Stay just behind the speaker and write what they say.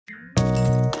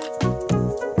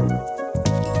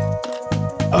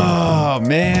Oh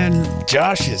man,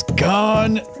 Josh is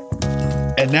gone,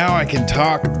 and now I can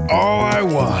talk all I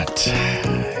want.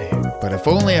 But if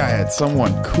only I had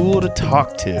someone cool to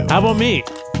talk to. How about me?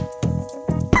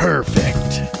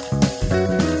 Perfect.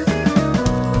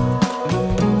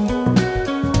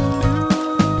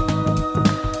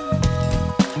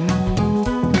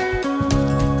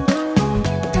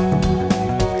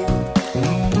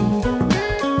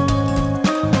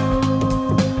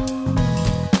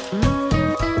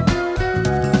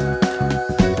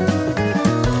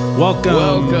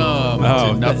 Welcome.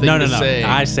 To Nothing no. to Say.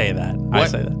 I say that. I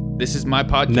What? say that. This is my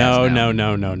podcast No.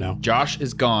 now. Josh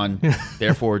is gone.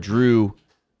 Therefore, Drew,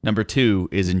 number 2,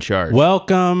 is in charge.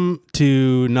 Welcome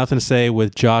to Nothing to Say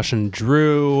with Josh and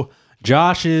Drew.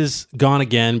 Josh is gone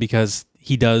again because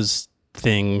he does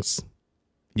things.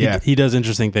 Yeah. He does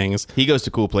interesting things. He goes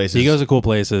to cool places. He goes to cool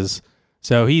places.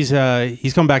 So he's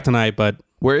come back tonight, but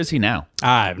Where is he now?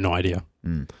 I have no idea.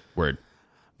 Word.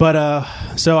 But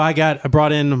so I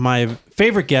brought in my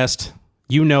favorite guest.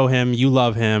 You know him, you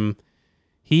love him.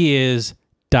 He is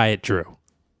Diet Drew.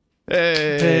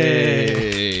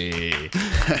 Hey.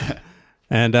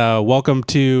 And welcome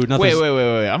to Nothing.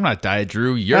 Wait. I'm not Diet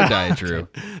Drew. You're Diet Drew.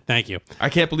 Thank you. I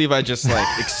can't believe I just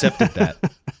accepted that.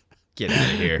 Get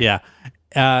out of here.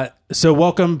 Yeah. So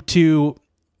welcome to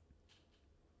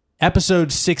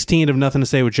episode 16 of Nothing to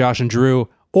Say with Josh and Drew,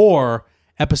 or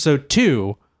episode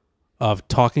 2 of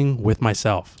Talking with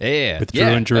Myself. Yeah. With Drew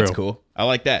and Drew. That's cool. I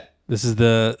like that. This is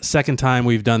the second time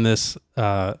we've done this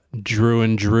Drew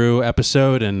and Drew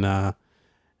episode, and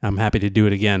I'm happy to do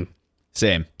it again.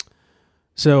 Same.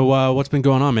 So what's been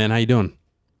going on, man? How you doing?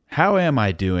 How am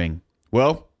I doing?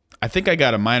 Well, I think I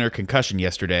got a minor concussion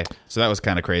yesterday, so that was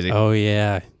kind of crazy. Oh,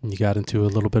 yeah. You got into a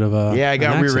little bit of a Yeah, I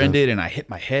got an accident. rear-ended and I hit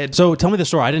my head. So tell me the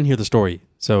story. I didn't hear the story.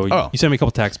 So you sent me a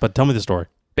couple texts, but tell me the story.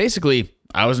 Basically,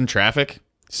 I was in traffic,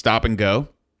 stop and go,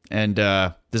 and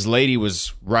this lady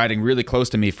was riding really close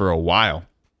to me for a while,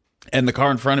 and the car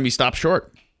in front of me stopped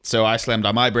short. So I slammed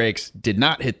on my brakes, did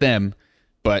not hit them,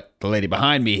 but the lady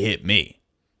behind me hit me.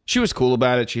 She was cool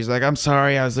about it. She's like, I'm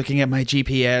sorry, I was looking at my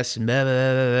GPS, and blah,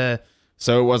 blah, blah, blah.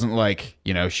 So it wasn't like,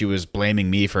 she was blaming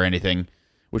me for anything,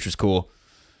 which was cool.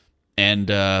 And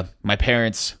my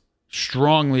parents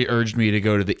strongly urged me to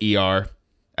go to the ER,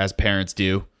 as parents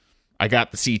do. I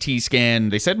got the CT scan.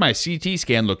 They said my CT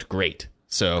scan looked great.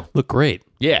 So, Look great.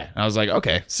 yeah. I was like,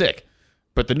 okay, sick.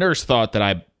 But the nurse thought that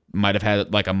I might have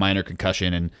had a minor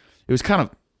concussion. And it was kind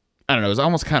of, I don't know, it was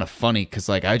almost kind of funny because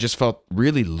I just felt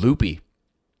really loopy.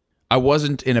 I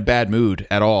wasn't in a bad mood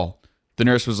at all. The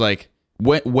nurse was like,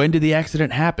 when did the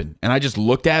accident happen? And I just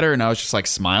looked at her and I was just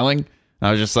smiling. And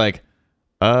I was just like,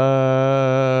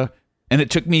 and it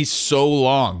took me so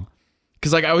long.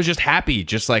 Because I was just happy,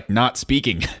 just not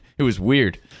speaking. It was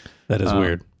weird. That is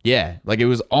weird. Yeah. It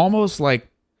was almost like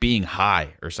being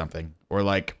high or something. Or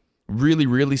really,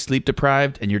 really sleep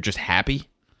deprived and you're just happy.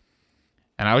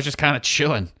 And I was just kind of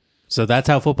chilling. So that's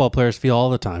how football players feel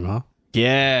all the time, huh?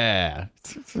 Yeah.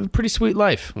 It's a pretty sweet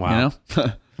life. Wow.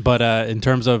 But in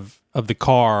terms of the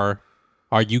car,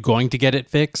 are you going to get it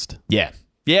fixed? Yeah.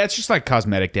 Yeah, it's just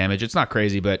cosmetic damage. It's not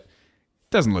crazy, but it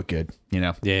doesn't look good,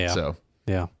 Yeah. So,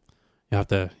 Yeah. You have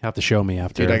to show me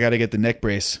after. dude, I got to get the neck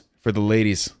brace for the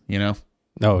ladies,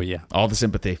 Oh, yeah. all the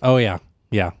sympathy. Oh, yeah.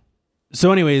 Yeah.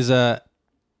 So anyways,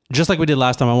 just like we did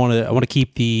last time, I want to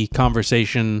keep the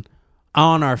conversation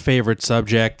on our favorite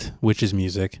subject, which is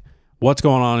music. What's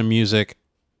going on in music?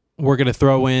 We're going to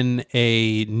throw in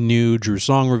a new Drew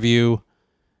song review.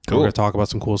 Cool. We're going to talk about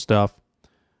some cool stuff.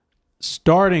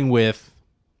 Starting with,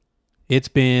 it's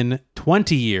been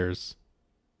 20 years.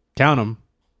 Count them.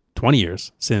 20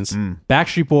 years since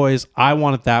Backstreet Boys' I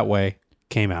Want It That Way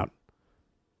came out.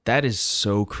 That is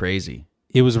so crazy.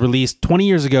 It was released 20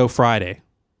 years ago Friday.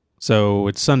 So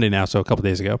it's Sunday now, so a couple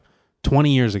days ago.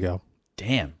 20 years ago.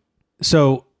 Damn.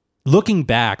 So looking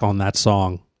back on that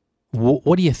song,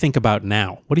 what do you think about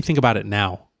now? What do you think about it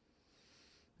now?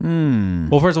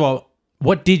 Well, first of all,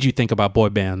 what did you think about boy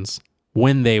bands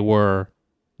when they were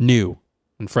new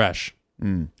and fresh?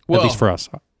 Well, At least for us.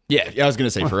 Yeah, I was going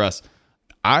to say for us.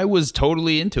 I was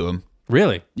totally into them.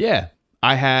 Really? Yeah.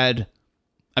 I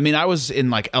was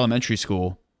in elementary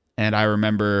school, and I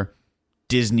remember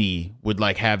Disney would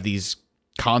have these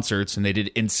concerts, and they did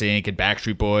NSYNC and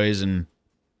Backstreet Boys, and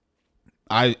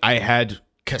I had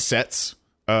cassettes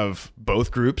of both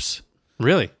groups.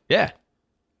 Really? Yeah.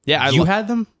 Yeah. You had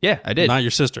them? Yeah, I did. Not your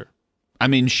sister. I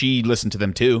mean, she listened to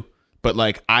them too, but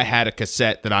I had a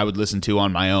cassette that I would listen to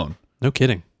on my own. No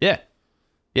kidding. Yeah.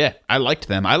 Yeah, I liked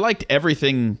them. I liked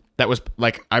everything that was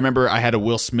I remember I had a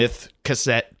Will Smith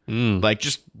cassette.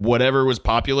 Just whatever was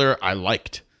popular, I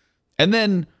liked. And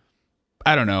then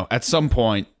I don't know. At some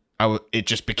point, it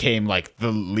just became like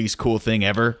the least cool thing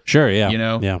ever. Sure, yeah. You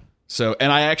know? Yeah. So,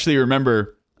 and I actually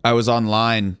remember I was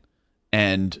online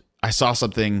and I saw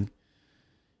something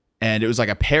and it was like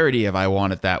a parody of I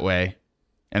Want It That Way.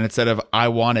 And instead of I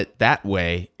Want It That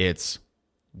Way, it's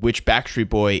which Backstreet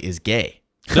Boy is gay?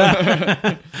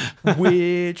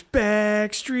 Which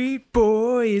Backstreet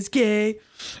Boy is gay?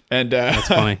 And That's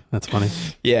funny. That's funny.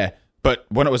 yeah. But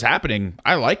when it was happening,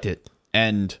 I liked it.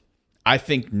 And I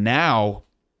think now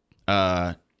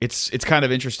it's kind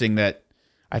of interesting that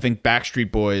I think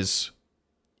Backstreet Boys,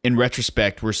 in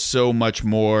retrospect, were so much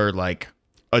more like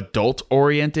adult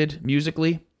oriented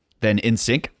musically than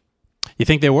NSYNC. You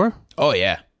think they were? Oh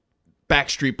yeah,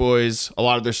 Backstreet Boys. A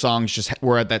lot of their songs just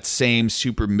were at that same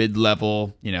super mid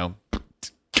level.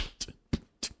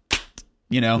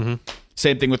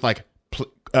 Same thing with like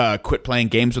Quit Playing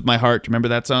Games with My Heart. Do you remember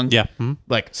that song? Yeah. Mm-hmm.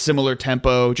 Like similar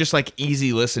tempo, just like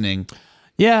easy listening.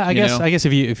 Yeah, I You guess know? I guess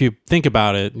if you think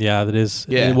about it, yeah, that is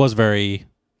Yeah. it was very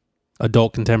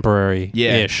adult contemporary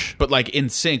ish. But like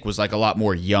NSYNC was like a lot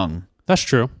more young, That's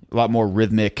true. a lot more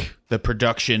rhythmic. The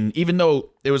production, even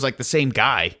though it was like the same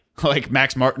guy, like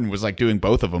Max Martin was like doing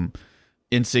both of them.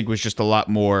 NSYNC was just a lot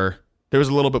more. There was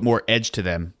a little bit more edge to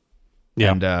them.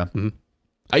 Yeah. And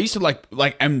I used to like,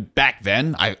 and back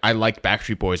then I liked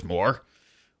Backstreet Boys more.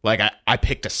 Like I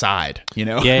picked a side, you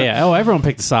know? Yeah. Oh, everyone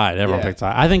picked a side. Everyone Yeah. picked a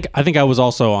side. I think I was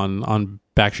also on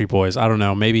Backstreet Boys. I don't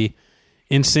know. Maybe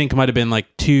NSYNC might have been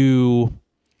like too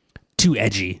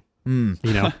edgy. You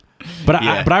know. But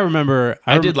Yeah. I remember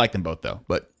I did like them both though.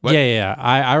 But what? Yeah.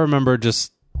 I remember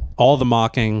just all the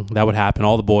mocking that would happen.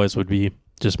 All the boys would be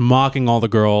just mocking all the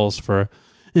girls for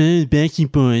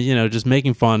Backstreet Boys, just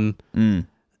making fun.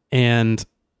 And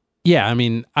yeah, I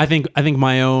mean, I think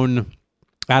my own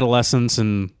adolescence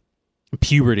and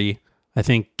puberty, I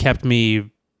think kept my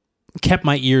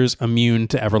ears immune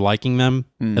to ever liking them,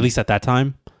 at least at that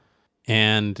time.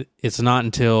 And it's not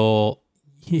until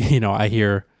I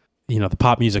hear the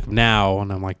pop music of now,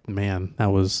 and I'm like, man,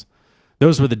 those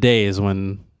were the days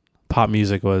when pop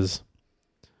music was,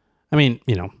 I mean,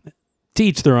 to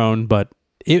each their own, but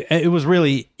it was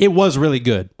really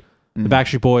good. The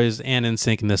Backstreet Boys and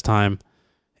NSYNC in this time.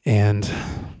 And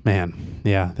man,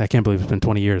 yeah, I can't believe it's been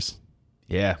 20 years.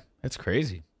 Yeah, that's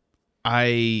crazy.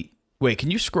 Wait,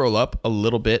 can you scroll up a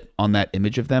little bit on that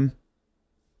image of them?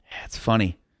 Yeah, it's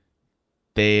funny.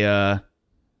 They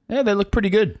look pretty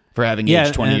good for having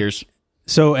aged 20 years.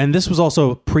 So, and this was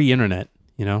also pre-internet,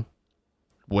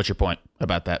 What's your point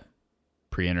about that?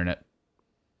 Pre-internet.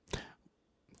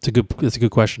 It's a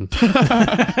good question.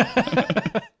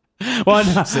 Well,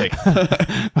 no. Sick.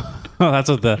 Well, that's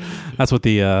what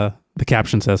the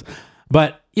caption says.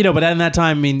 But but in that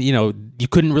time, I mean, you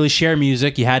couldn't really share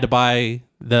music. You had to buy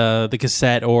the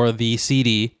cassette or the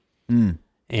CD,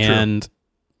 and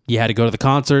you had to go to the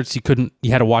concerts. You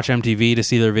had to watch MTV to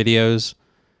see their videos.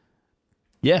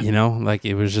 Yeah. Like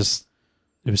it was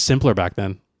simpler back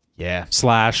then. Yeah.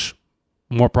 /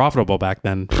 more profitable back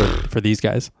then for these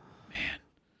guys.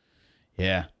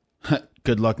 Yeah.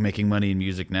 Good luck making money in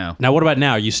music now. Now, what about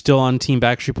now? Are you still on Team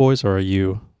Backstreet Boys, or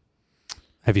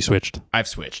have you switched? I've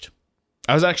switched.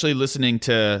 I was actually listening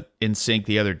to NSYNC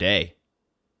the other day.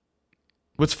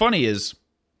 What's funny is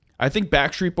I think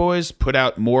Backstreet Boys put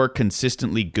out more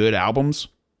consistently good albums.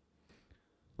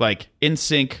 Like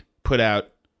NSYNC put out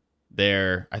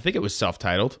I think it was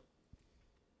self-titled.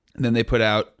 And then they put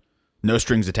out No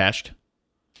Strings Attached,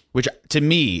 which to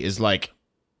me is like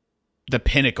the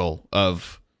pinnacle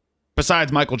of,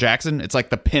 besides Michael Jackson, it's like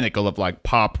the pinnacle of like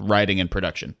pop writing and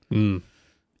production.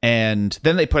 And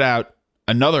then they put out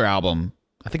another album.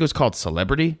 I think it was called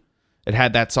Celebrity. It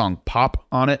had that song Pop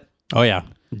on it. Oh yeah,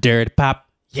 Dare to Pop.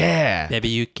 Yeah. Baby,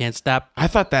 you can't stop. I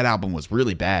thought that album was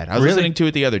really bad. I was listening to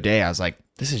it the other day. I was like,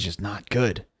 this is just not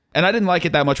good. And I didn't like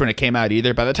it that much when it came out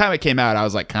either. By the time it came out, I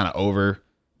was like kind of over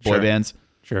boy bands.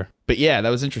 Sure. But yeah, that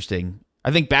was interesting.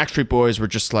 I think Backstreet Boys were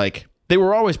just like, they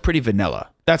were always pretty vanilla.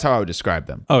 That's how I would describe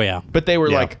them. Oh yeah. But they were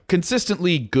like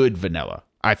consistently good vanilla,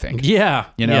 I think. Yeah.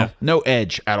 Yeah. No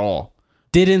edge at all.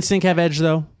 Did NSYNC have edge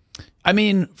though? I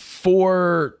mean,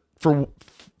 for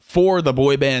the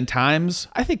boy band times,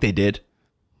 I think they did.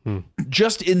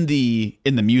 Just in the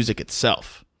music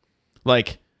itself.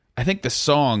 Like, I think the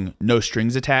song No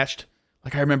Strings Attached,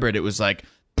 like I remember it was like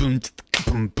boom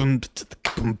boom boom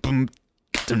boom boom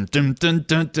dun, dun, dun,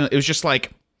 dun, dun. It was just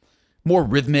like more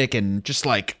rhythmic and just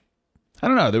like, I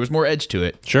don't know, there was more edge to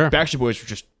it. Sure. Backstreet Boys were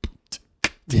just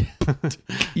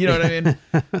you know what I mean?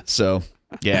 So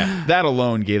yeah, that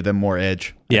alone gave them more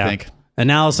edge, I think.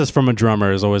 Analysis from a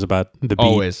drummer is always about the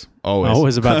beat.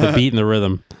 Always about the beat and the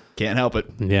rhythm. Can't help it.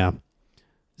 Yeah.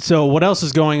 So what else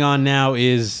is going on now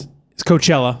is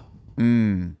Coachella.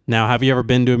 Now, have you ever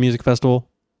been to a music festival?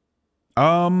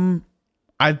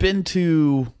 I've been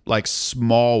to like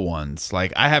small ones.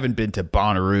 Like I haven't been to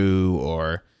Bonnaroo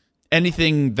or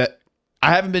anything that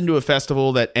I haven't been to a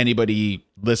festival that anybody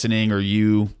listening or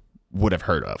you would have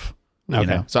heard of. Okay. You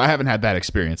know? So I haven't had that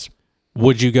experience.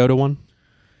 Would you go to one?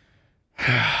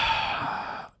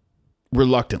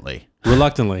 Reluctantly.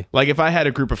 Like if I had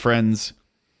a group of friends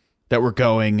that were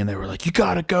going and they were like, you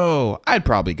gotta go, I'd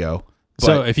probably go. But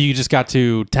so if you just got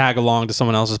to tag along to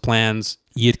someone else's plans,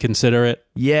 you'd consider it?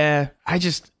 yeah, I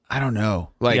don't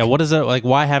know. Like, Yeah, what is it? Like,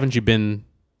 why haven't you been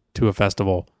to a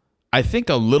festival? I think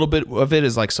a little bit of it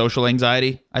is like social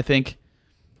anxiety. I think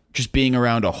just being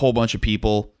around a whole bunch of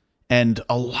people, and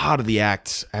a lot of the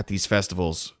acts at these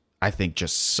festivals, I think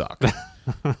just suck.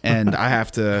 And I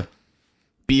have to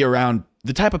be around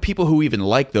the type of people who even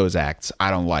like those acts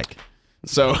I don't like.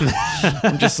 So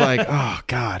I'm just like, oh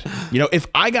God, if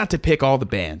I got to pick all the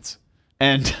bands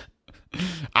and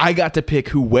I got to pick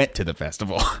who went to the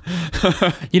festival.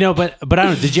 But I don't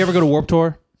know. Did you ever go to Warped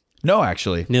Tour? No,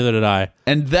 actually. Neither did I.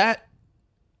 And that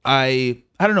I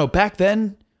don't know, back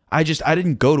then I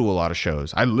didn't go to a lot of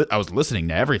shows. I was listening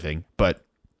to everything, but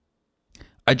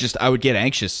I would get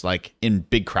anxious like in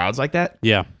big crowds like that.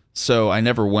 Yeah. So I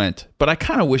never went, but I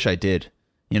kind of wish I did,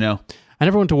 I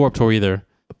never went to Warped Tour either.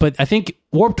 But I think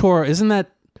Warped Tour, is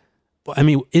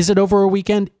it over a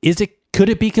weekend? Could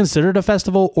it be considered a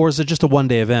festival, or is it just a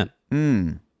one-day event?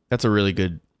 That's a really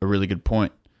good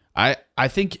point. I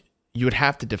think you would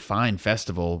have to define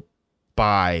festival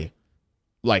by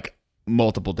like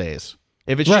multiple days.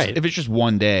 If it's just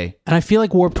one day. And I feel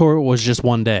like Warped Tour was just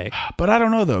one day. But I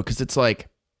don't know though, because it's like,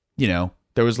 there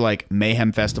was like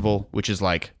Mayhem Festival, which is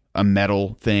like a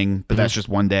metal thing, but that's just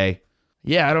one day.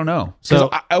 Yeah, I don't know.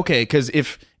 So because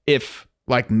if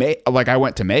like I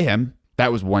went to Mayhem,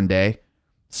 that was one day.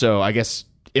 So I guess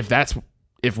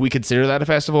if we consider that a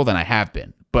festival, then I have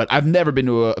been. But I've never been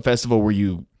to a festival where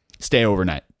you stay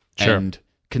overnight and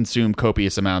consume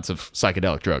copious amounts of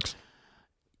psychedelic drugs.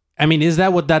 Is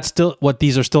that what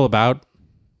these are still about?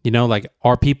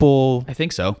 Are people I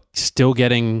think so. Still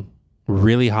getting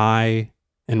really high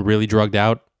and really drugged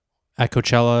out at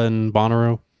Coachella and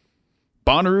Bonnaroo?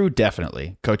 Bonnaroo,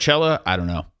 definitely. Coachella, I don't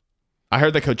know. I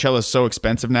heard that Coachella is so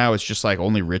expensive now, it's just like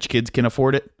only rich kids can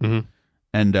afford it. Mm-hmm.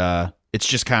 And it's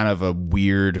just kind of a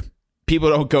weird... People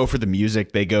don't go for the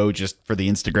music; they go just for the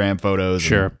Instagram photos.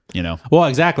 Sure, and, Well,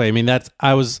 exactly.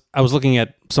 I was looking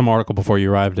at some article before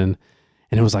you arrived, and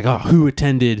it was like, oh, who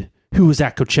was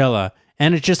at Coachella,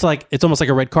 and it's just like it's almost like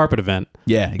a red carpet event.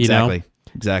 Yeah, exactly,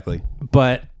 exactly.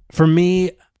 But for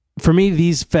me,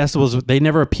 these festivals, they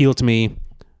never appeal to me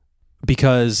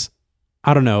because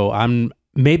I don't know. I'm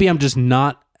just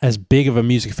not as big of a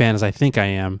music fan as I think I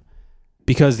am,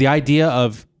 because the idea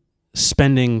of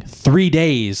spending 3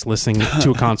 days listening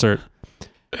to a concert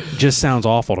just sounds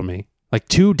awful to me. Like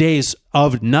 2 days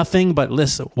of nothing but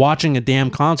watching a damn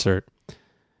concert.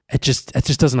 It just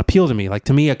doesn't appeal to me. Like,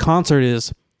 to me, a concert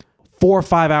is 4 or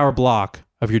 5 hour block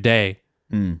of your day.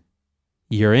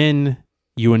 You're in,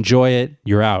 you enjoy it,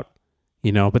 you're out.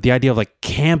 But the idea of like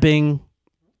camping,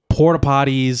 porta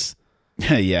potties,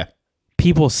 yeah,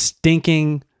 people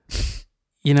stinking,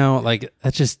 like I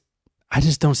just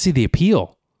don't see the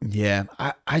appeal. Yeah,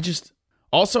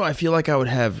 I feel like I would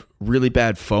have really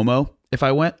bad FOMO if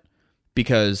I went,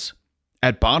 because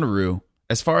at Bonnaroo,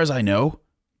 as far as I know,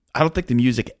 I don't think the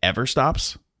music ever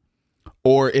stops.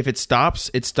 Or if it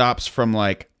stops from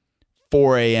like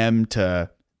 4 a.m. to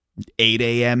 8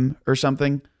 a.m. or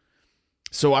something.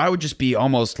 So I would just be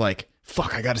almost like,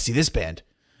 fuck, I got to see this band.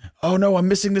 Oh no, I'm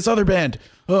missing this other band.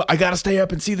 Oh, I got to stay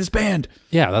up and see this band.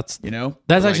 Yeah, that's like,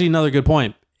 actually another good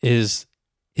point. Is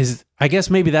I guess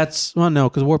maybe that's, well, no,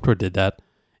 because Warped Tour did that.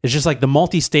 It's just like the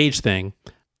multi-stage thing.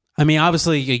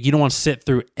 Obviously, you don't want to sit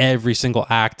through every single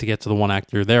act to get to the one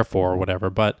act you're there for or whatever,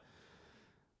 but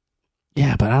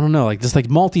yeah, but I don't know, like just like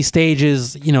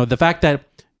multi-stages, the fact that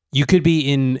you could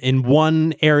be in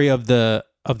one area of the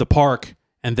park,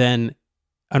 and then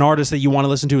an artist that you want to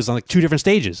listen to is on like 2 different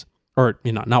stages, or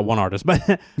not one artist, but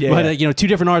but 2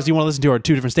 different artists you want to listen to are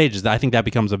 2 different stages. I think that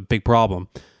becomes a big problem.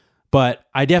 But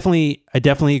I definitely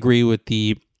agree with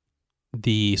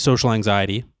the social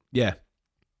anxiety. Yeah.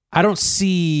 I don't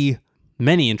see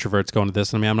many introverts going to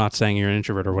this. I'm not saying you're an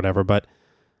introvert or whatever, but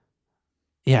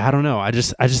yeah, I don't know. I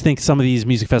just think some of these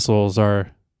music festivals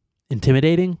are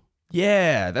intimidating.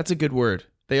 Yeah, that's a good word.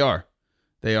 They are.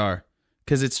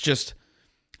 Because it's just,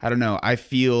 I don't know. I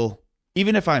feel,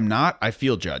 even if I'm not, I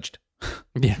feel judged.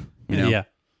 Yeah. Yeah.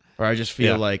 Or I just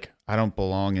feel like I don't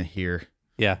belong in here.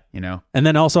 Yeah. And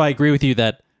then also I agree with you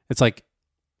that It's like,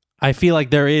 I feel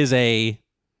like there is a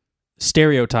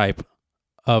stereotype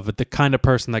of the kind of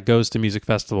person that goes to music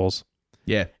festivals.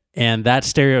 Yeah. And that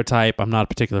stereotype, I'm not a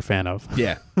particular fan of.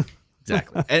 Yeah.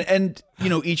 Exactly. And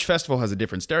each festival has a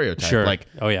different stereotype. Sure. Like,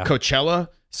 Oh, yeah. Coachella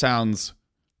sounds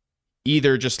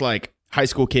either just like high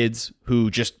school kids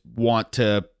who just want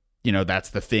to, that's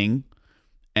the thing,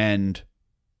 and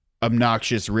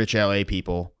obnoxious rich LA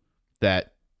people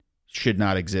that should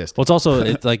not exist. Well,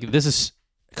 it's like,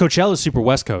 Coachella is super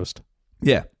West Coast,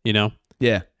 Yeah.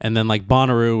 Yeah. and then like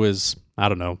Bonnaroo is, I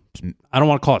don't know, I don't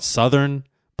want to call it Southern,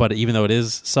 but even though it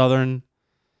is Southern,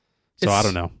 so I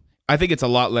don't know. I think it's a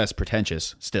lot less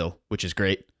pretentious still, which is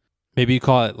great. Maybe you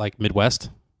call it like Midwest.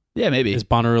 Yeah, maybe. Is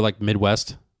Bonnaroo like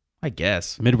Midwest? I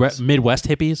guess. Midwest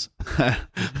hippies?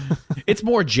 It's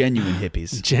more genuine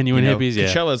hippies. Genuine hippies, yeah.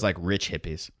 Coachella's like rich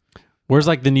hippies. Where's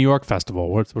like the New York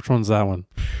festival? Which one's that one?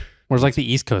 Where's like the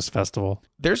East Coast festival?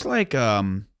 There's like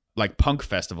punk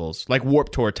festivals, like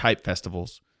Warped Tour type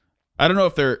festivals. I don't know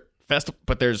if they're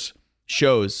but there's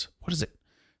shows. What is it?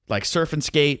 Like Surf and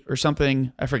Skate or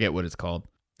something? I forget what it's called.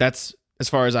 That's, as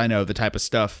far as I know, the type of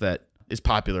stuff that is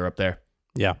popular up there.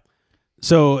 Yeah.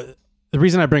 So the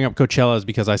reason I bring up Coachella is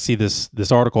because I see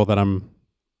this article that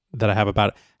I have about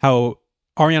it, how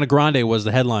Ariana Grande was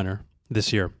the headliner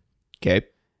this year. Okay.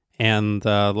 And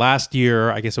last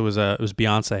year, I guess it was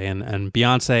Beyonce, and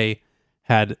Beyonce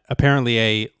had apparently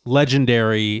a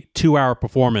legendary 2-hour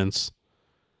performance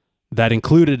that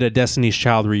included a Destiny's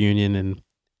Child reunion,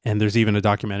 and there's even a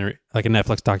documentary, like a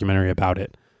Netflix documentary about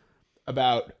it.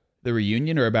 About the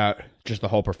reunion, or about just the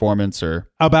whole performance, or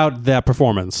about that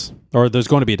performance, or there's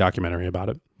going to be a documentary about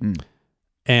it.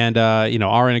 And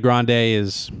Ariana Grande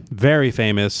is very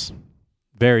famous,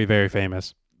 very, very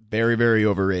famous, very, very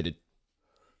overrated,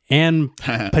 and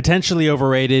potentially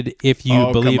overrated if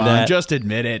you believe come on, that. Just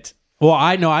admit it. Well,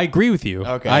 I agree with you.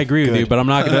 Okay, I agree with good. you, but I'm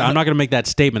not gonna make that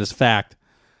statement as fact.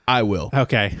 I will.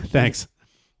 Okay, thanks.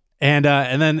 And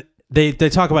then they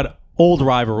talk about old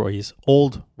rivalries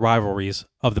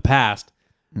of the past.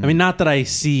 I mean, not that I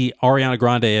see Ariana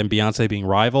Grande and Beyonce being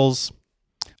rivals.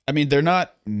 I mean, they're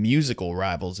not musical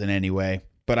rivals in any way,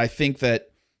 but I think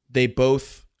that they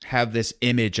both have this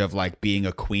image of like being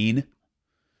a queen.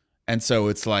 And so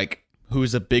it's like,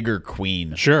 who's a bigger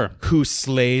queen? Sure. Who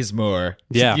slays more?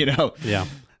 Yeah. Yeah.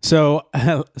 So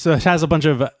it has a bunch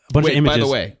of Wait, images. by the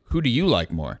way, who do you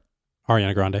like more?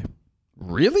 Ariana Grande.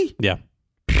 Really? Yeah.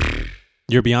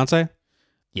 You're Beyonce?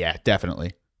 Yeah,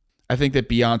 definitely. I think that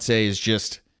Beyonce is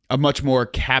just a much more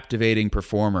captivating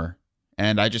performer,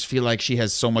 and I just feel like she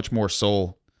has so much more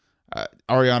soul.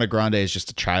 Ariana Grande is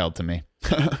just a child to me.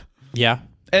 Yeah.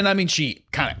 And I mean, she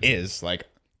kind of is. Like,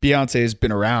 Beyonce has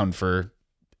been around for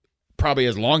probably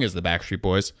as long as the Backstreet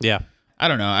Boys. Yeah. I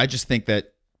don't know. I just think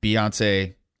that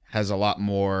Beyonce has a lot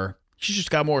more. She's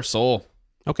just got more soul.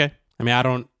 Okay. I mean, I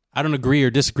don't agree or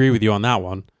disagree with you on that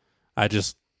one. I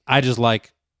just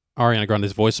like Ariana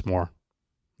Grande's voice more.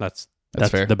 That's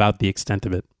fair. About the extent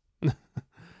of it.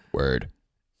 Word.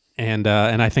 And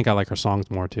I think I like her songs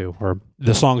more too, or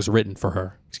the songs written for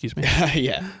her. Excuse me.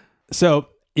 Yeah. So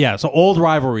old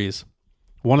rivalries.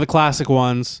 One of the classic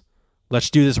ones. Let's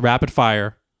do this rapid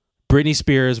fire. Britney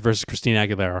Spears versus Christina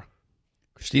Aguilera.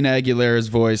 Christina Aguilera's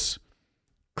voice,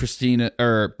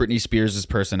 Britney Spears'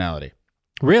 personality.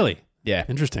 Really? Yeah.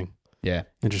 Interesting. Yeah.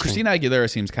 Interesting. Christina Aguilera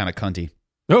seems kind of cunty.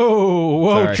 Oh,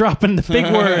 whoa, Sorry. dropping the big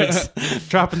words.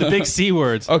 Dropping the big C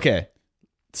words. Okay.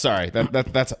 Sorry.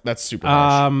 That's super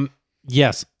harsh.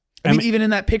 Yes. I mean, even in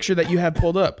that picture that you have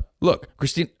pulled up, look,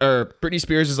 Britney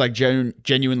Spears is like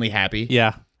genuinely happy.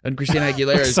 Yeah. And Christina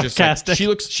Aguilera is just like,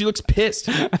 she looks pissed.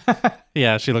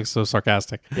 Yeah, she looks so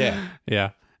sarcastic. Yeah.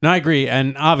 Yeah. No, I agree.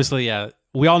 And obviously, yeah,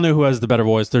 we all know who has the better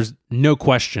voice. There's no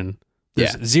question.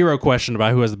 There's zero question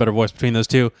about who has the better voice between those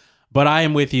two. But I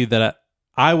am with you that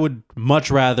I would much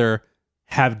rather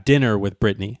have dinner with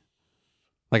Britney.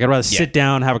 Like, I'd rather sit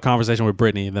down, have a conversation with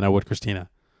Britney than I would Christina.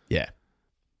 Yeah.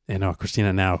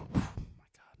 Christina now, oh my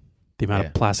God. The amount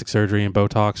of plastic surgery and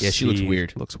Botox. Yeah, she looks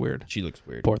weird. Looks weird. She looks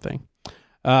weird. Poor thing.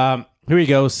 Here we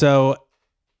go. So,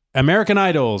 American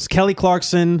Idols, Kelly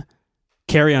Clarkson,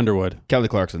 Carrie Underwood. Kelly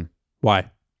Clarkson. Why?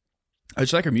 I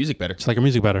just like her music better. Just like her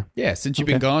music better. Yeah, Since You've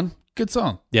Been Gone, good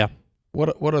song. Yeah.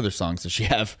 What other songs does she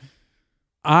have?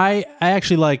 I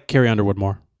actually like Carrie Underwood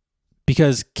more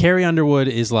because Carrie Underwood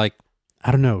is like,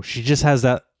 I don't know, she just has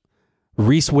that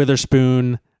Reese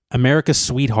Witherspoon, America's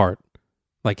sweetheart,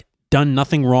 like done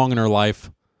nothing wrong in her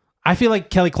life. I feel like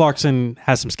Kelly Clarkson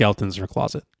has some skeletons in her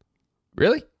closet.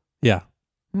 Really? Yeah.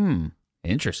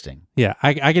 Interesting. Yeah.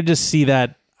 I could just see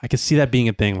that. I could see that being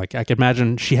a thing. Like, I could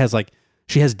imagine she has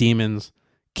demons.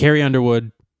 Carrie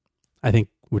Underwood, I think,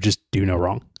 would just do no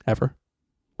wrong ever.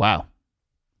 Wow.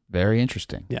 Very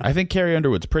interesting. Yeah. I think Carrie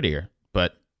Underwood's prettier,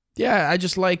 but yeah, I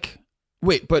just like.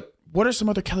 Wait, but what are some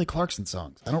other Kelly Clarkson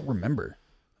songs? I don't remember.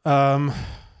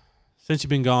 Since You've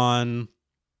Been Gone,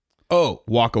 Oh,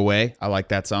 Walk Away. I like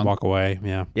that song. Walk Away.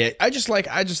 Yeah, Yeah, I just like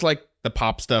the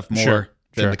pop stuff more Sure,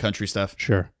 than sure. the country stuff.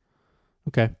 sure.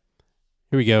 Okay,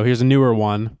 here we go. Here's a newer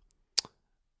one: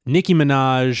 Nicki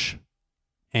Minaj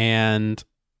and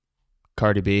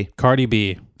Cardi B. Cardi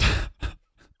B.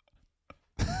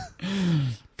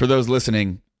 For those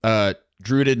listening,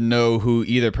 Drew didn't know who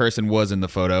either person was in the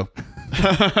photo.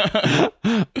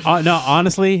 No,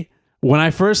 honestly, when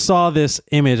I first saw this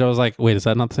image, I was like, "Wait, is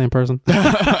that not the same person?"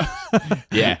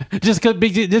 Yeah. just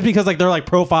because like they're like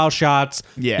profile shots.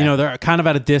 Yeah. You know, they're kind of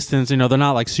at a distance. You know, they're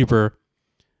not like super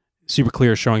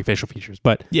clear showing facial features.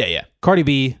 But Yeah. Cardi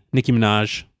B, Nicki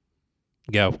Minaj,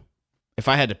 go. If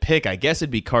I had to pick, I guess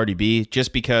it'd be Cardi B,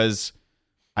 just because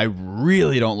I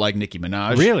really don't like Nicki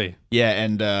Minaj. Really? Yeah,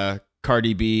 and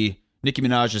Cardi B, Nicki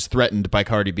Minaj is threatened by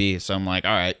Cardi B, so I'm like,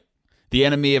 all right, the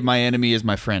enemy of my enemy is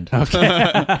my friend. Okay.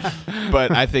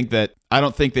 But I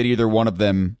don't think that either one of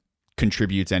them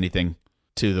contributes anything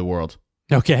to the world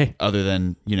Okay. other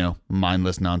than,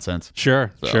 mindless nonsense.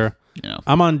 Sure. So, Sure. You know,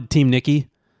 I'm on Team Nicki.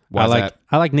 why's that?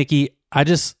 I like Nicki. I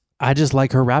just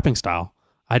like her rapping style.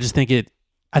 I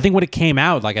think when it came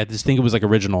out, like I just think it was like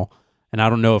original. And I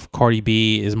don't know if Cardi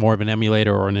B is more of an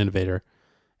emulator or an innovator.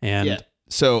 And Yeah.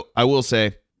 So I will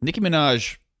say, Nicki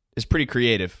Minaj is pretty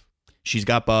creative. She's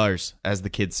got bars, as the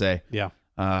kids say. yeah.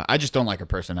 I just don't like her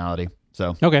personality.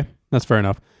 So Okay. That's fair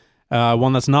enough.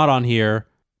 One that's not on here,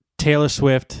 Taylor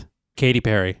Swift, Katy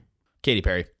Perry. Katy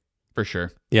Perry, for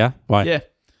sure. Yeah? Why? Yeah.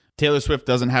 Taylor Swift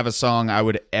doesn't have a song I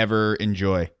would ever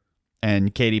enjoy.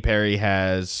 And Katy Perry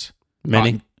has...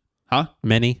 Many? Huh?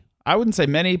 Many? I wouldn't say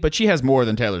many, but she has more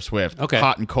than Taylor Swift. Okay.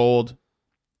 Hot and Cold.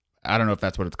 I don't know if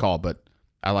that's what it's called, but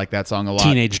I like that song a lot.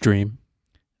 Teenage Dream.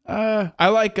 I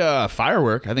like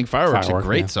Firework. I think Firework's Firework, a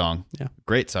great yeah. song. Yeah.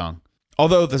 Great song.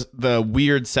 Although the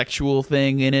weird sexual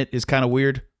thing in it is kind of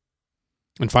weird.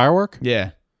 And Firework?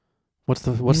 Yeah. What's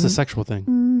the sexual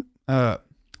thing?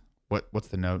 What's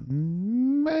the note?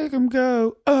 Make him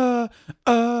go.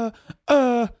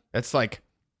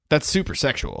 That's super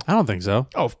sexual. I don't think so.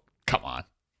 Oh, come on.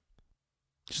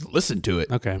 Just listen to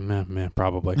it. Okay, man,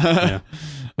 probably. Yeah.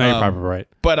 No, you're probably right.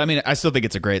 But I mean, I still think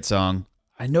it's a great song.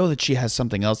 I know that she has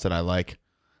something else that I like.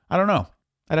 I don't know.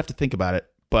 I'd have to think about it.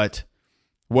 But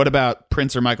what about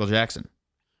Prince or Michael Jackson?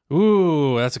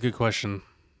 Ooh, that's a good question.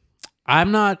 I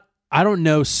don't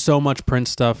know so much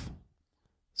Prince stuff,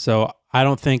 so I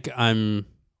don't think I'm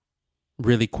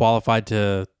really qualified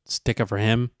to stick up for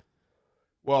him.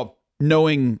 Well,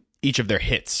 knowing each of their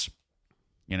hits,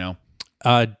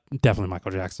 Definitely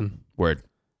Michael Jackson. Word.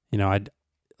 I'd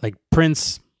like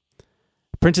Prince's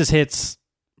hits,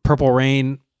 Purple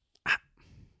Rain.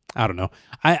 I don't know.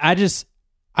 I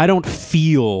don't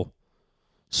feel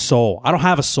soul. I don't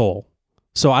have a soul,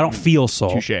 so I don't feel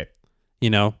soul. Touché.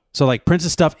 So like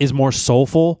Prince's stuff is more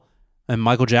soulful, and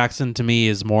Michael Jackson to me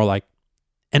is more like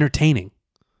entertaining.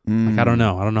 Like I don't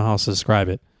know how else to describe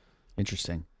it.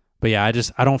 Interesting. But yeah,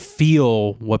 I don't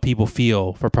feel what people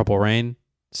feel for Purple Rain.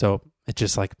 So it's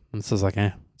just like it's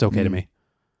okay to me.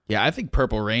 Yeah, I think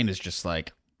Purple Rain is just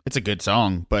like, it's a good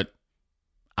song, but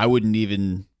I wouldn't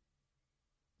even,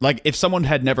 like, if someone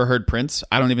had never heard Prince,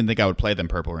 I don't even think I would play them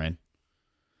Purple Rain.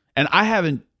 And I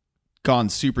haven't gone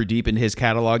super deep in his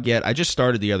catalog yet. I just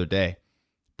started the other day,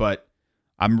 but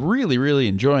I'm really, really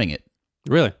enjoying it.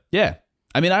 Really? Yeah.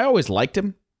 I mean, I always liked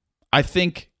him. I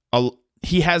think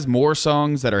he has more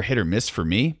songs that are hit or miss for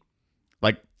me.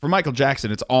 Like, for Michael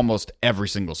Jackson, it's almost every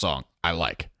single song I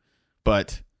like.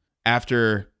 But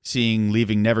after seeing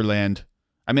Leaving Neverland,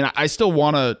 I mean, I still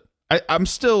want to... I'm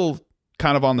still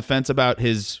kind of on the fence about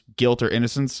his guilt or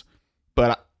innocence,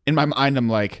 but in my mind, I'm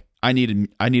like, I need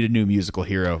a new musical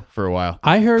hero for a while.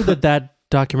 I heard that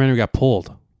documentary got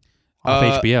pulled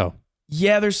off HBO.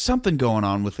 Yeah, there's something going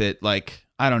on with it. Like,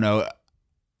 I don't know.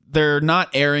 They're not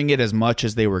airing it as much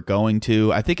as they were going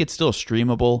to. I think it's still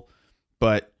streamable,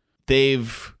 but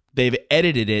they've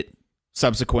edited it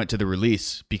subsequent to the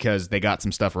release because they got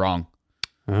some stuff wrong.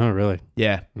 Oh, really?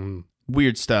 Yeah.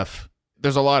 Weird stuff.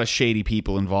 There's a lot of shady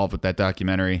people involved with that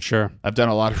documentary. Sure. I've done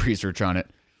a lot of research on it.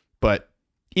 But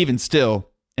even still,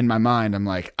 in my mind, I'm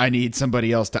like, I need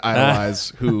somebody else to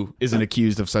idolize who isn't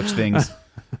accused of such things.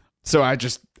 So I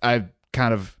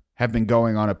kind of have been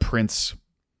going on a Prince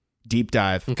deep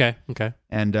dive. Okay.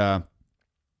 And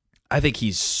I think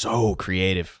he's so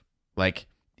creative. Like,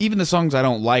 even the songs I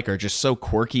don't like are just so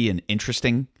quirky and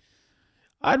interesting.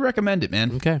 I'd recommend it,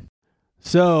 man. Okay.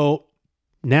 So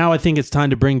now I think it's time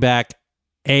to bring back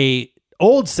a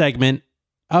old segment,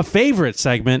 a favorite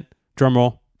segment. Drum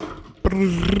roll.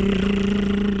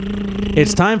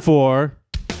 It's time for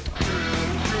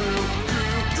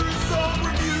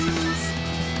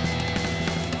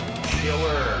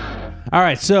All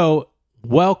right, so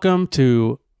welcome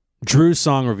to Drew's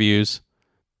Song Reviews.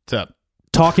 What's up?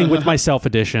 Talking with Myself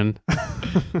edition.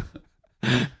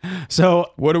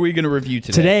 So What are we going to review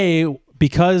today? today,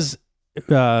 because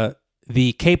the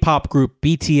K-pop group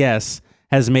BTS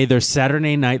has made their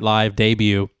Saturday Night Live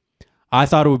debut, I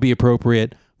thought it would be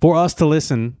appropriate for us to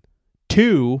listen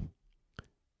to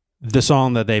the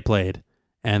song that they played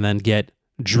and then get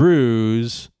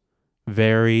Drew's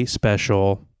very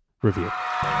special review.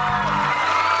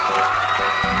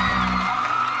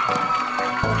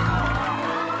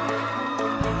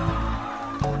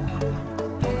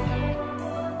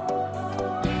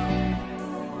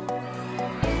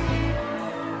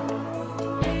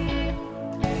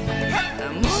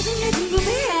 모든 게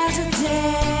궁금해하던데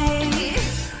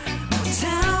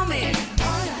Tell me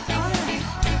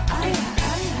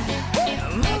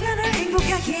뭐가 널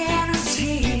행복하게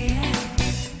하는지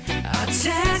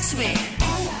Text me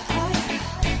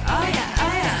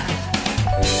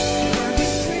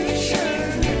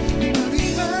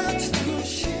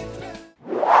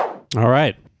All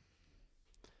right.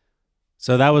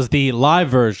 So that was the live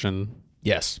version.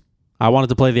 Yes. I wanted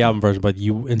to play the album version, but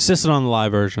you insisted on the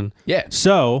live version. Yeah.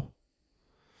 So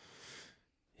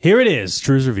here it is,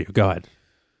 Drew's review. Go ahead.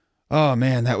 Oh,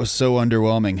 man, that was so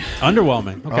underwhelming.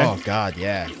 Underwhelming. Okay. Oh, God,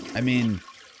 yeah. I mean,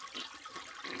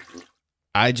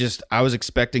 I was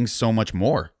expecting so much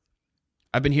more.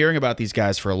 I've been hearing about these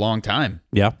guys for a long time.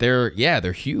 Yeah. They're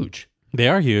huge. They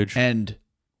are huge. And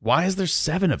why is there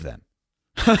 7 of them?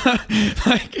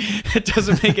 Like, it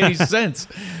doesn't make any sense.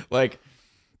 Like,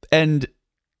 and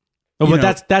Oh, you but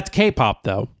know- that's K-pop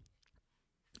though.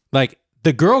 Like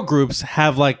the girl groups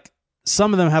have like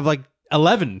some of them have like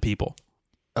 11 people.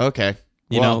 okay,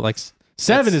 You well, know, like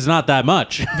 7 is not that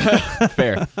much.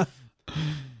 fair.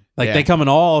 Like Yeah. they come in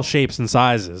all shapes and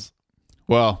sizes.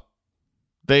 Well,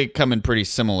 they come in pretty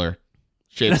similar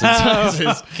shapes and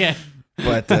sizes. Okay.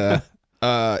 But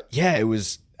yeah, it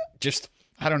was just,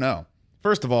 I don't know.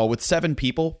 First of all, with 7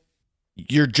 people,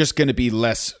 you're just going to be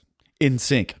less in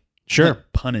sync. Sure.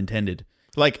 Pun intended.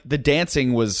 Like, the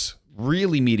dancing was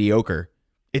really mediocre.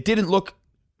 It didn't look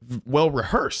well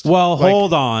rehearsed. Well, Like,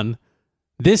 hold on.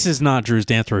 This is not Drew's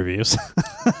dance reviews.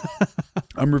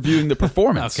 I'm reviewing the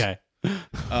performance. Okay.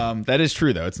 That is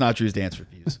true, though. It's not Drew's dance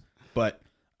reviews. But,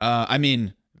 I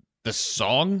mean, the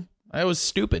song, that was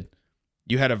stupid.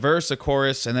 You had a verse, a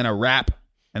chorus, and then a rap,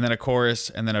 and then a chorus,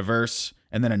 and then a verse,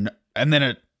 and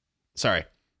then sorry.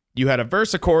 You had a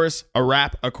verse, a chorus, a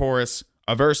rap, a chorus,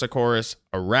 a verse, a chorus,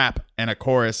 a rap, and a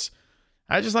chorus.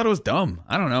 I just thought it was dumb.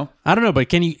 I don't know. I don't know, but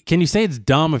can you say it's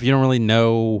dumb if you don't really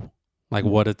know like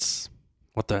what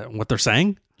they're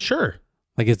saying? Sure.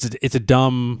 Like it's a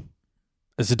dumb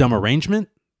arrangement?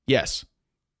 Yes.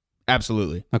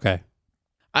 Absolutely. Okay.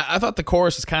 I thought the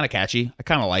chorus is kind of catchy. I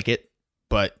kind of like it,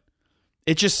 but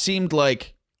it just seemed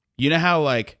like, you know how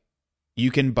like you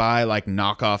can buy like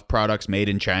knockoff products made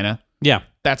in China? Yeah.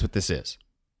 That's what this is.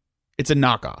 It's a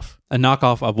knockoff. A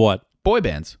knockoff of what? Boy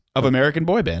bands. Of American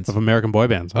boy bands. Of American boy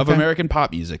bands. Of Okay. American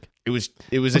pop music. It was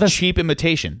a that's- cheap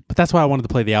imitation. But that's why I wanted to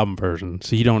play the album version.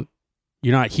 So you're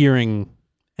not hearing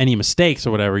any mistakes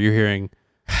or whatever. You're hearing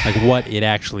like what it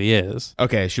actually is.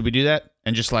 Okay, should we do that?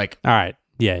 And just like, All right.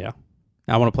 Yeah.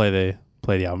 I want to play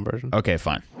the album version. okay,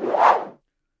 fine.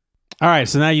 All right.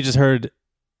 So now you just heard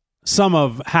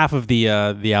half of the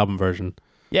album version.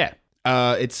 Yeah.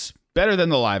 It's better than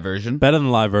the live version. Better than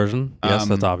the live version. Yes, Um,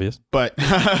 that's obvious. But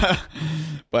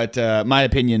my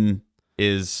opinion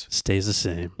is, Stays the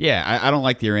same. yeah, I don't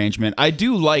like the arrangement. I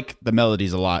do like the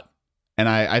melodies a lot, and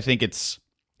I think it's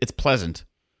pleasant,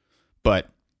 but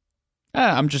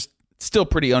I'm just still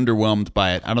pretty underwhelmed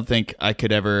by it. I don't think I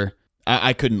could ever.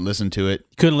 I couldn't listen to it.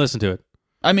 Couldn't listen to it.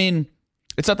 I mean,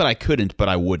 it's not that I couldn't, but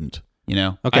I wouldn't. You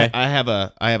know. Okay. I have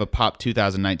a pop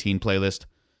 2019 playlist,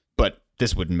 but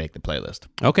this wouldn't make the playlist.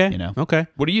 Okay. You know. Okay.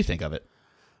 What do you think of it?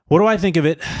 What do I think of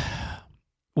it?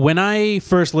 When I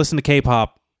first listened to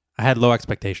K-pop, I had low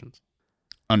expectations.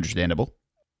 Understandable.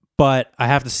 But I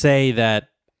have to say that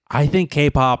I think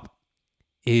K-pop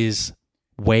is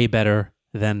way better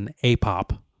than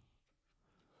A-pop.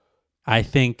 I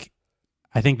think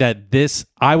that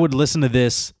I would listen to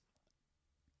this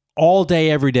all day,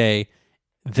 every day,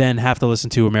 than have to listen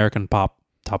to American pop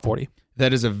top 40.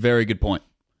 That is a very good point.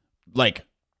 Like,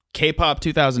 K-pop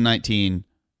 2019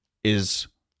 is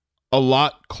a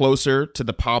lot closer to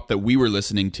the pop that we were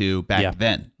listening to back Yeah.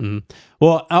 then.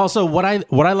 Well, also what I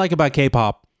like about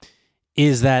K-pop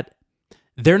is that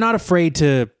they're not afraid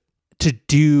to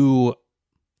do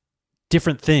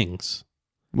different things.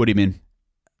 What do you mean?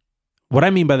 What I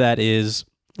mean by that is,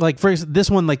 like, for this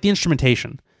one, like the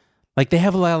instrumentation, like they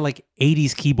have a lot of like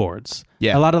 80s keyboards,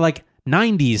 Yeah. a lot of like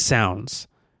 90s sounds,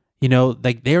 you know,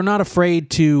 like they're not afraid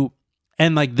to,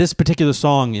 and like this particular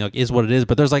song, you know, is what it is,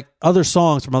 but there's like other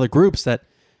songs from other groups that,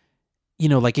 you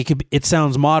know, like it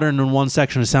sounds modern in one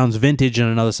section, it sounds vintage in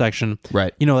another section.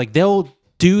 Right. You know, like they'll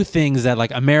do things that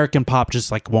like American pop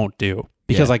just like won't do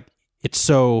because Yeah. like it's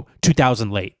so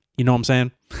 2000 late. You know what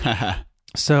I'm saying?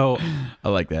 So I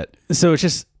like that. so it's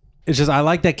just I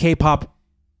like that K-pop.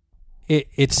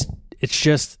 It's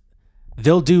just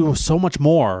they'll do so much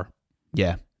more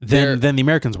Yeah. They're- than the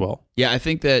Americans will. Yeah, I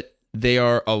think that they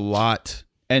are a lot,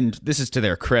 and this is to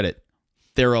their credit,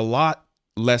 they're a lot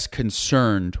less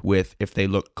concerned with if they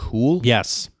look cool.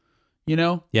 Yes. You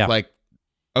know? Yeah. Like,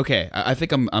 okay, I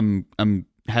think I'm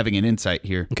having an insight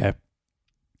here. Okay.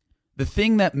 The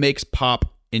thing that makes pop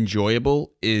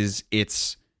enjoyable is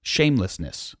its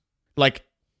shamelessness. Like,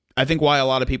 I think why a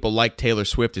lot of people like Taylor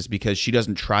Swift is because she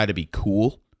doesn't try to be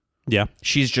cool. Yeah.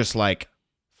 She's just like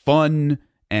fun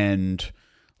and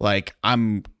like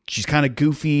she's kind of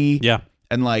goofy. Yeah.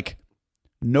 And like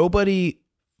nobody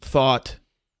thought,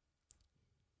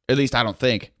 at least I don't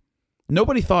think,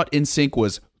 nobody thought NSYNC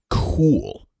was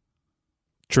cool.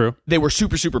 True. They were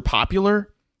super, super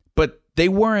popular, but they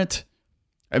weren't,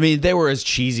 I mean, they were as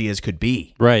cheesy as could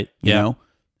be. Right. You Yeah. know?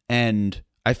 And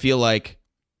I feel like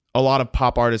a lot of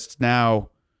pop artists now,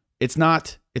 it's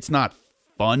not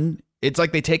fun. It's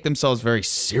like they take themselves very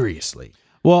seriously.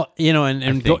 Well, you know,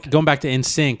 and think. going back to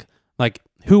NSYNC, like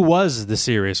who was the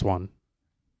serious one?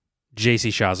 JC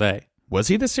Chazé. Was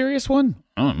he the serious one?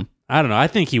 I don't know. I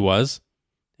think he was.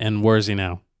 And where is he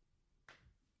now?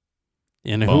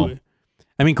 And Well. who?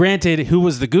 I mean, granted, who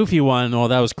was the goofy one? Well,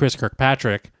 that was Chris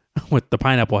Kirkpatrick with the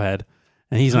pineapple head,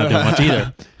 and he's not doing much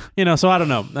either. You know, so I don't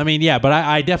know. I mean, yeah, but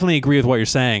I definitely agree with what you're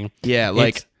saying. Yeah,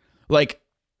 It's- like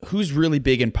who's really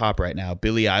big in pop right now?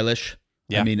 Billie Eilish.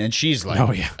 Yeah. I mean, and she's like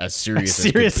Oh, yeah. as serious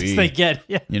As serious as, could as be, they get.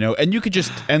 Yeah. You know, and you could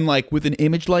just and like with an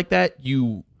image like that,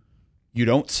 you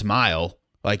don't smile,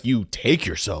 like you take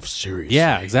yourself seriously.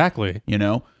 Yeah, exactly. You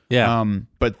know? Yeah.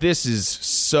 But this is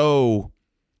so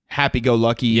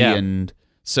happy-go-lucky, Yeah. and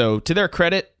so to their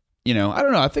credit, you know, I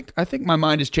don't know. I think my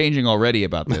mind is changing already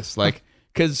about this, like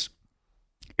because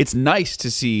it's nice to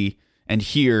see and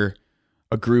hear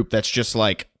a group that's just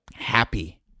like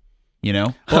happy, you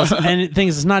know? Well, and the thing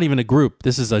is, it's not even a group.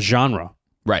 This is a genre.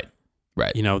 Right.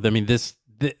 You know, I mean,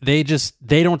 they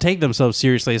don't take themselves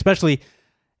seriously, especially.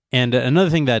 And another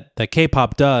thing that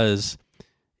K-pop does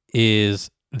is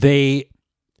they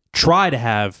try to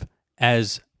have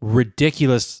as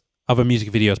ridiculous of a music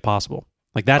video as possible.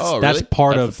 Like that's Oh, that's really?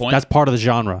 part That's of the point? that's part of the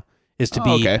genre is to be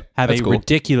okay. have That's a cool.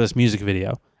 ridiculous music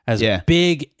video as Yeah.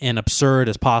 big and absurd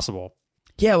as possible.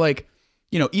 Yeah, like,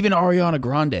 you know, even Ariana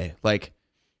Grande, like,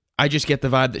 I just get the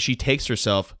vibe that she takes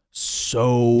herself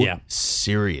so Yeah.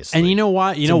 seriously. And you know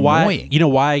why? You It's know why? annoying. You know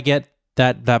why I get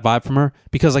that vibe from her?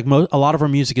 Because like a lot of her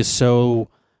music is so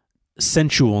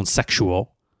sensual and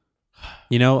sexual.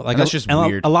 You know, like That's just and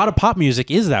weird. A lot of pop music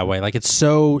is that way. Like it's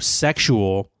so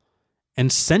sexual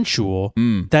and sensual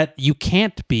that you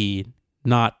can't be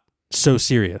not so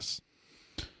serious.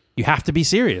 You have to be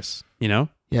serious. You know?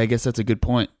 Yeah, I guess that's a good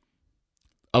point.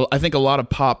 I think a lot of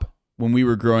pop when we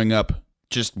were growing up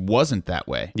just wasn't that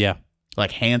way. Yeah.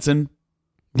 Like Hanson,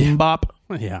 Boom Bop,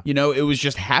 Yeah. you know, it was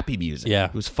just happy music. Yeah.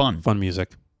 It was fun. Fun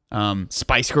music.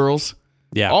 Spice Girls,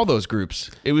 Yeah. all those groups.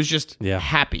 It was just Yeah.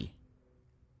 happy.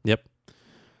 Yep.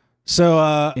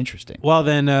 So Interesting. well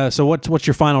then so what's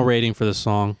your final rating for this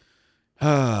song?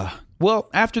 Well,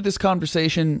 after this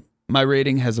conversation, my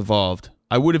rating has evolved.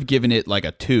 I would have given it like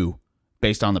a 2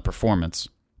 based on the performance.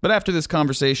 But after this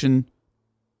conversation,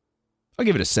 I'll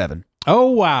give it a 7.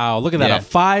 Oh wow, look at that. Yeah. A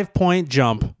 5-point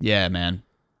jump. Yeah, man.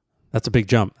 That's a big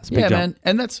jump. That's a big Yeah, jump. man.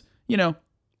 And that's, you know,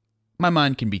 my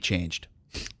mind can be changed.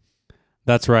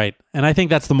 That's right. And I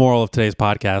think that's the moral of today's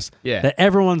podcast. Yeah. That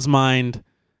everyone's mind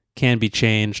can be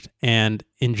changed and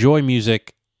enjoy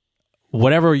music.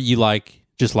 Whatever you like,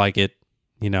 just like it.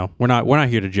 You know, we're not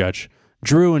here to judge.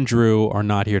 Drew and Drew are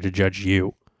not here to judge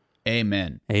you.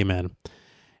 Amen. Amen.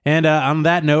 And on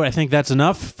that note, I think that's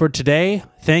enough for today.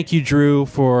 Thank you, Drew,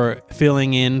 for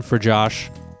filling in for Josh.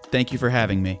 Thank you for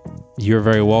having me. You're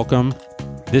very welcome.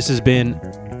 This has been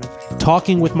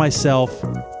Talking with Myself,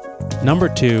 number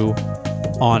 2,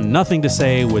 on Nothing to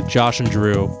Say with Josh and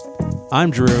Drew. I'm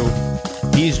Drew.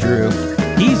 He's Drew.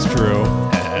 He's Drew.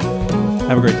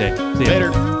 Have a great day. See ya.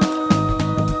 Later.